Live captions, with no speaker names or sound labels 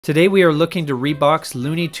Today we are looking to rebox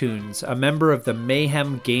Looney Tunes, a member of the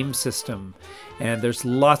Mayhem game system. And there's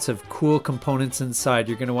lots of cool components inside.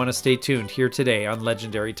 You're going to want to stay tuned here today on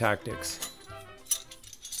Legendary Tactics.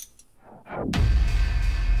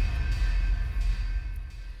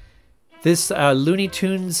 This Looney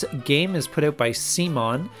Tunes game is put out by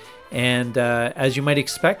Simon. And as you might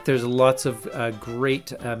expect, there's lots of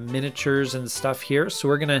great miniatures and stuff here. So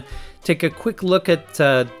we're going to take a quick look at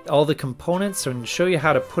all the components and show you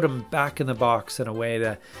how to put them back in the box in a way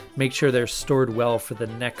to make sure they're stored well for the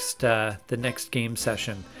next game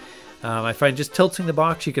session. I find just tilting the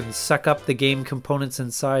box, you can suck up the game components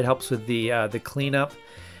inside, helps with the cleanup.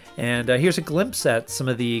 And here's a glimpse at some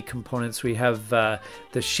of the components. We have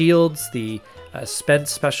the shields, the spent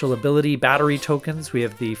special ability battery tokens. We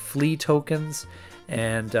have the flee tokens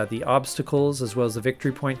and the obstacles, as well as the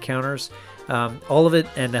victory point counters. All of it,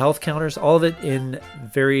 and the health counters, all of it in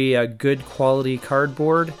very good quality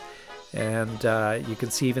cardboard. And you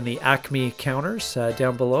can see even the Acme counters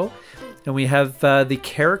down below. And we have the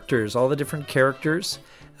characters, all the different characters.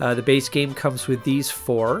 The base game comes with these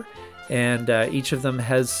 4. And each of them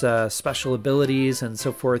has special abilities and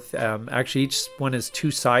so forth. Actually, each one is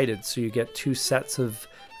two-sided, so you get 2 sets of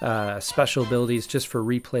special abilities just for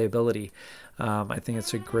replayability. I think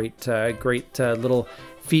it's a great little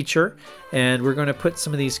feature. And we're going to put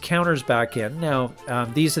some of these counters back in. Now,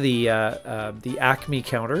 these are the Acme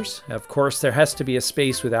counters. Of course, there has to be a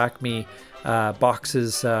space with Acme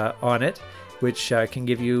boxes on it, which can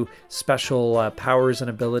give you special powers and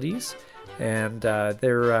abilities. And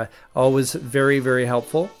they're always very, very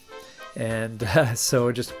helpful. And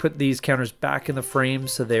so just put these counters back in the frame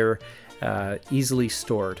so they're easily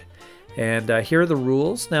stored. And here are the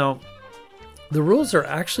rules. Now, the rules are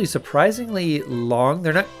actually surprisingly long.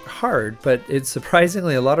 They're not hard, but it's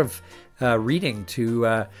surprisingly a lot of reading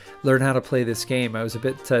to learn how to play this game. I was a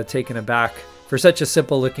bit taken aback for such a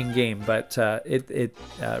simple looking game, but it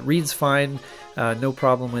reads fine. No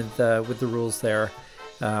problem with the rules there.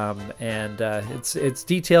 It's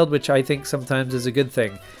detailed, which I think sometimes is a good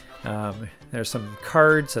thing. There's some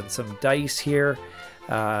cards and some dice here,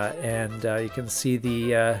 and you can see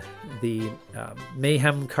the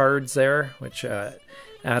Mayhem cards there, which add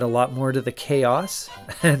a lot more to the chaos,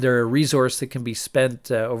 and they're a resource that can be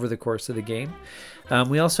spent over the course of the game.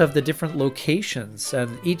 We also have the different locations,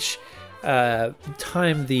 and each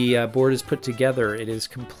time the board is put together, it is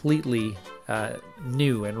completely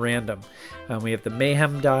new and random. We have the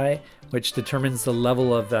Mayhem die, which determines the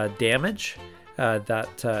level of damage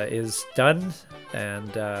that is done,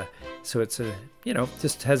 and so it's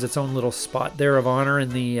just has its own little spot there of honor in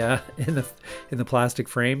the plastic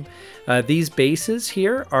frame. These bases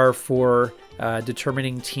here are for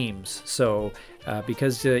determining teams. So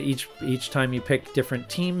because each time you pick different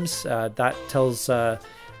teams, that tells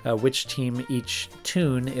which team each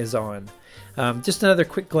toon is on. Just another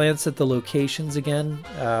quick glance at the locations again.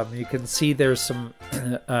 You can see there's some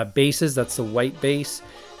bases. That's the white base,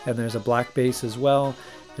 and there's a black base as well.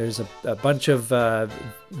 There's a bunch of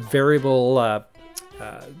variable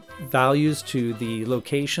values to the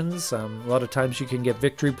locations. A lot of times you can get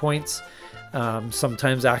victory points,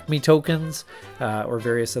 sometimes Acme tokens, or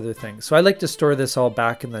various other things. So I like to store this all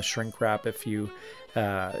back in the shrink wrap if you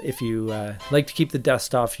like to keep the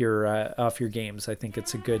dust off your games. I think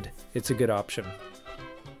it's a good option.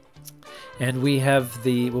 And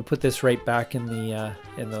we'll put this right back in the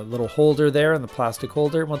little holder there, in the plastic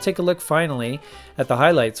holder. And we'll take a look finally at the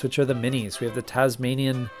highlights, which are the minis. We have the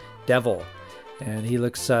Tasmanian Devil, and he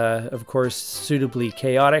looks of course suitably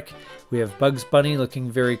chaotic. We have Bugs Bunny looking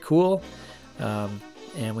very cool,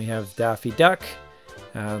 and we have Daffy Duck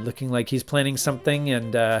looking like he's planning something,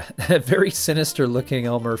 and a very sinister looking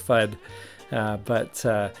Elmer Fudd. But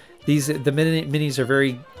the minis are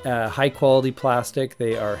very high quality plastic.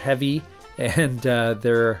 They are heavy, and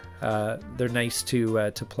they're nice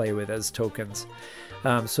to play with as tokens.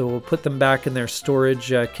 So we'll put them back in their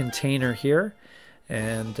storage container here,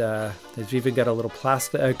 and they've even got a little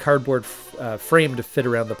cardboard frame to fit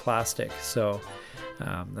around the plastic. So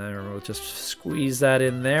we'll just squeeze that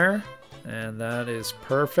in there. And that is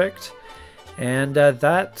perfect. And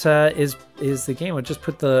that is the game. We'll just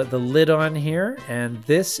put the lid on here. And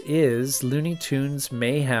this is Looney Tunes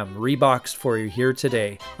Mayhem, reboxed for you here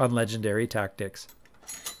today on Legendary Tactics.